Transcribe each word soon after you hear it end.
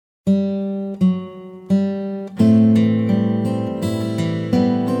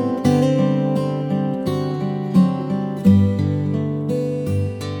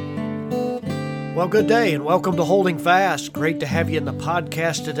good day and welcome to Holding Fast. Great to have you in the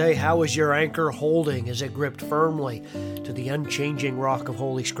podcast today. How is your anchor holding? Is it gripped firmly to the unchanging rock of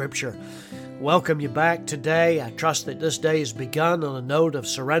Holy Scripture? Welcome you back today. I trust that this day has begun on a note of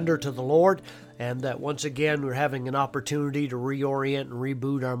surrender to the Lord, and that once again we're having an opportunity to reorient and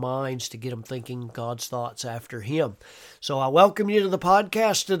reboot our minds to get them thinking God's thoughts after Him. So I welcome you to the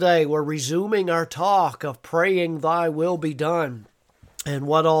podcast today. We're resuming our talk of praying Thy will be done and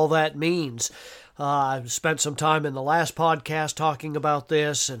what all that means. I spent some time in the last podcast talking about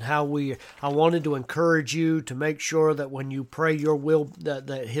this and how I wanted to encourage you to make sure that when you pray your will,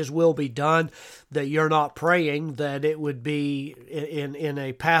 that His will be done, that you're not praying that it would be in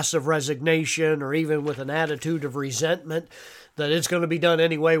a passive resignation or even with an attitude of resentment, that it's going to be done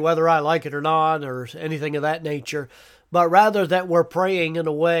anyway, whether I like it or not, or anything of that nature. But rather that we're praying in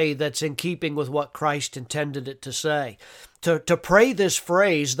a way that's in keeping with what Christ intended it to say. To pray this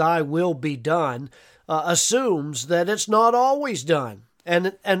phrase, Thy will be done, assumes that it's not always done.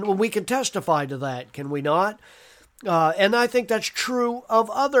 And we can testify to that, can we not? And I think that's true of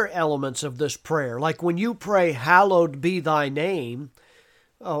other elements of this prayer. Like when you pray, Hallowed be Thy name,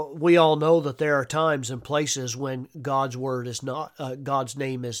 we all know that there are times and places when God's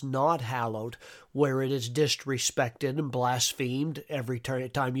name is not hallowed, where it is disrespected and blasphemed every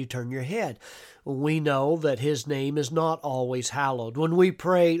time you turn your head. We know that His name is not always hallowed. When we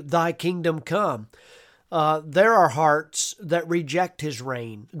pray, Thy kingdom come, there are hearts that reject His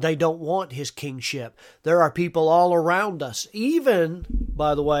reign. They don't want His kingship. There are people all around us, even,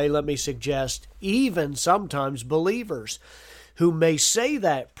 by the way, let me suggest, even sometimes believers, who may say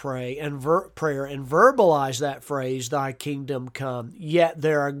that prayer and verbalize that phrase, Thy kingdom come, yet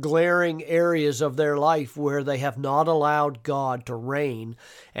there are glaring areas of their life where they have not allowed God to reign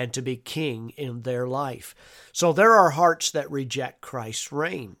and to be king in their life. So there are hearts that reject Christ's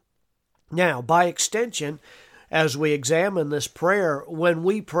reign. Now, by extension, as we examine this prayer, when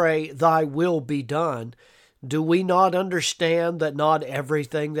we pray, Thy will be done, do we not understand that not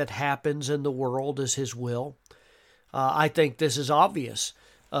everything that happens in the world is His will? I think this is obvious.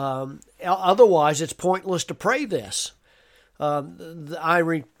 Otherwise, it's pointless to pray this.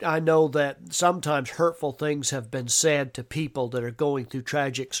 I know that sometimes hurtful things have been said to people that are going through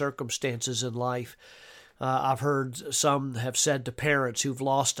tragic circumstances in life. I've heard some have said to parents who've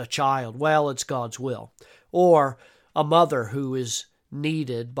lost a child, well, it's God's will. Or a mother who is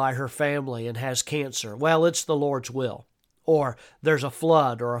needed by her family and has cancer, well, it's the Lord's will. Or there's a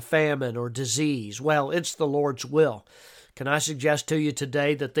flood or a famine or disease. Well, it's the Lord's will. Can I suggest to you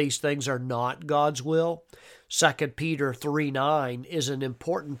today that these things are not God's will? 2 Peter 3:9 is an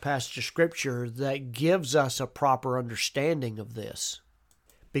important passage of Scripture that gives us a proper understanding of this.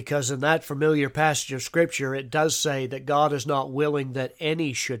 Because in that familiar passage of Scripture, it does say that God is not willing that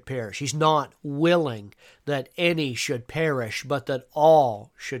any should perish. He's not willing that any should perish, but that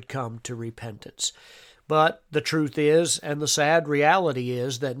all should come to repentance. But the truth is, and the sad reality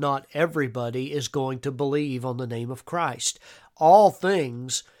is, that not everybody is going to believe on the name of Christ. All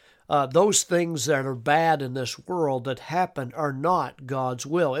things, those things that are bad in this world that happen are not God's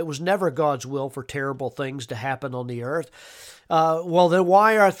will. It was never God's will for terrible things to happen on the earth. Well, then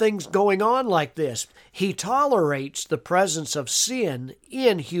why are things going on like this? He tolerates the presence of sin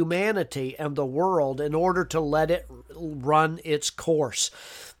in humanity and the world in order to let it run its course.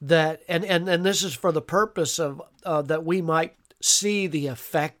 And this is for the purpose of that we might see the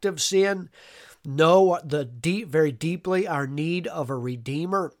effect of sin, know very deeply our need of a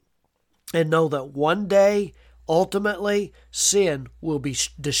Redeemer, and know that one day, ultimately, sin will be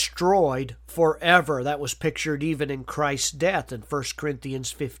destroyed forever. That was pictured even in Christ's death in 1 Corinthians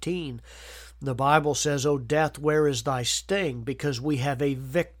 15. The Bible says, O death, where is thy sting? Because we have a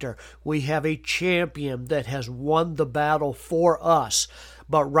victor. We have a champion that has won the battle for us.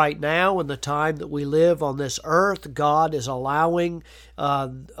 But right now, in the time that we live on this earth, God is allowing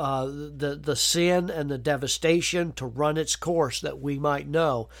the sin and the devastation to run its course, that we might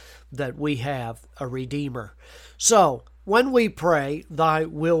know that we have a Redeemer. So, when we pray, Thy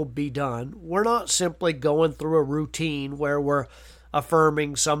will be done, we're not simply going through a routine where we're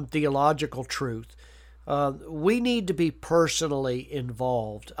affirming some theological truth. We need to be personally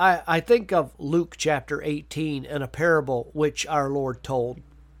involved. I think of Luke chapter 18 and a parable which our Lord told.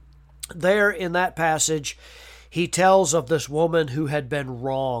 There in that passage, He tells of this woman who had been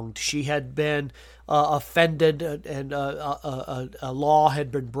wronged. She had been offended, and a law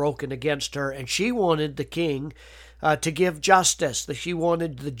had been broken against her, and she wanted the king to give justice. She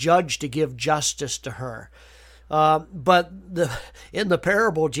wanted the judge to give justice to her. But in the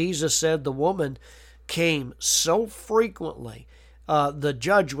parable, Jesus said the woman came so frequently the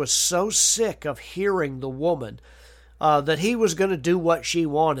judge was so sick of hearing the woman that he was going to do what she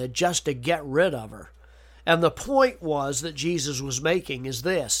wanted just to get rid of her. And the point was that Jesus was making is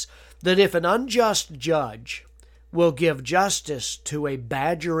this, that if an unjust judge will give justice to a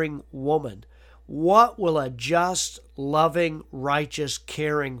badgering woman, what will a just, loving, righteous,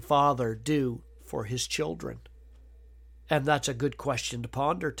 caring father do for his children? And that's a good question to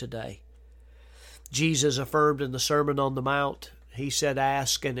ponder today. Jesus affirmed in the Sermon on the Mount, he said,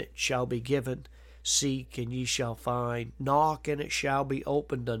 "Ask and it shall be given. Seek and ye shall find. Knock and it shall be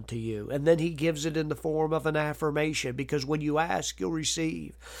opened unto you." And then he gives it in the form of an affirmation, because when you ask, you'll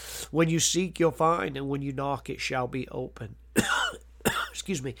receive. When you seek, you'll find. And when you knock, it shall be open.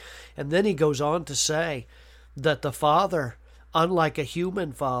 Excuse me. And then he goes on to say that the Father, unlike a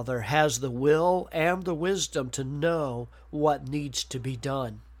human father, has the will and the wisdom to know what needs to be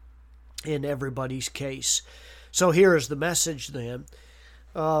done in everybody's case. So here is the message then.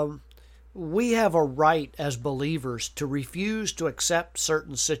 We have a right as believers to refuse to accept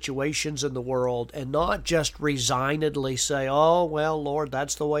certain situations in the world and not just resignedly say, "Oh, well, Lord,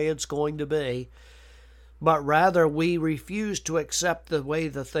 that's the way it's going to be." But rather we refuse to accept the way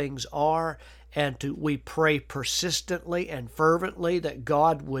the things are, and we pray persistently and fervently that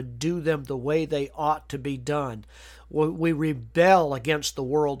God would do them the way they ought to be done. We rebel against the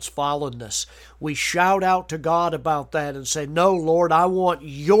world's fallenness. We shout out to God about that and say, "No, Lord, I want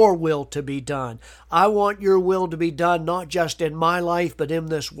your will to be done. I want your will to be done not just in my life, but in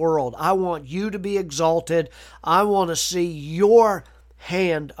this world. I want you to be exalted. I want to see your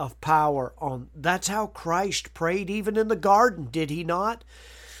hand of power on." That's how Christ prayed even in the garden, did he not?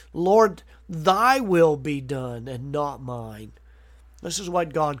 "Lord, thy will be done and not mine." This is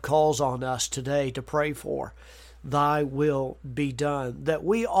what God calls on us today to pray for. Thy will be done. That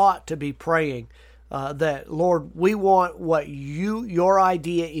we ought to be praying that, Lord, we want what your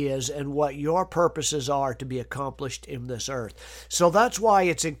idea is and what your purposes are to be accomplished in this earth. So that's why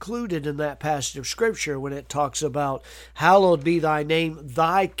it's included in that passage of Scripture when it talks about, "Hallowed be thy name,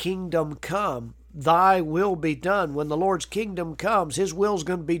 thy kingdom come. Thy will be done." When the Lord's kingdom comes, his will's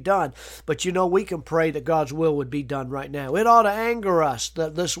going to be done. But we can pray that God's will would be done right now. It ought to anger us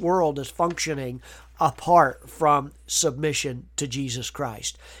that this world is functioning apart from submission to Jesus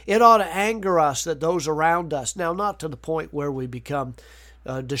Christ. It ought to anger us that those around us, now not to the point where we become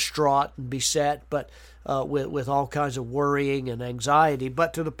distraught and beset, but with all kinds of worrying and anxiety,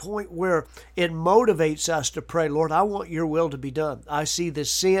 but to the point where it motivates us to pray, "Lord, I want your will to be done. I see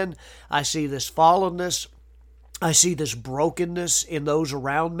this sin, I see this fallenness, I see this brokenness in those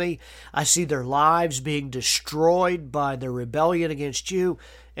around me. I see their lives being destroyed by their rebellion against you.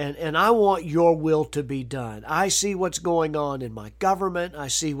 And I want your will to be done. I see what's going on in my government. I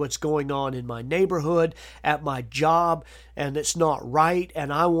see what's going on in my neighborhood, at my job, and it's not right,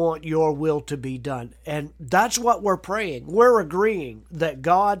 and I want your will to be done." And that's what we're praying. We're agreeing that,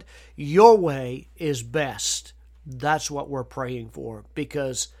 God, your way is best. That's what we're praying for,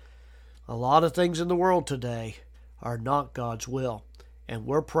 because a lot of things in the world today are not God's will. And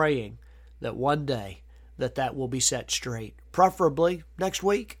we're praying that one day that will be set straight, preferably next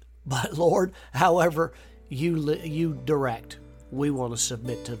week. But Lord, however you direct, we want to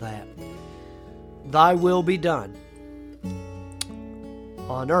submit to that. Thy will be done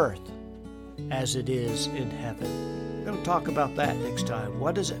on earth as it is in heaven. We're going to talk about that next time.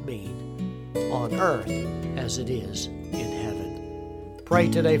 What does it mean? On earth as it is in heaven. Pray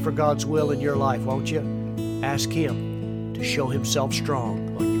today for God's will in your life, won't you? Ask Him to show Himself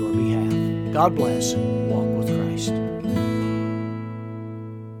strong on your behalf. God bless.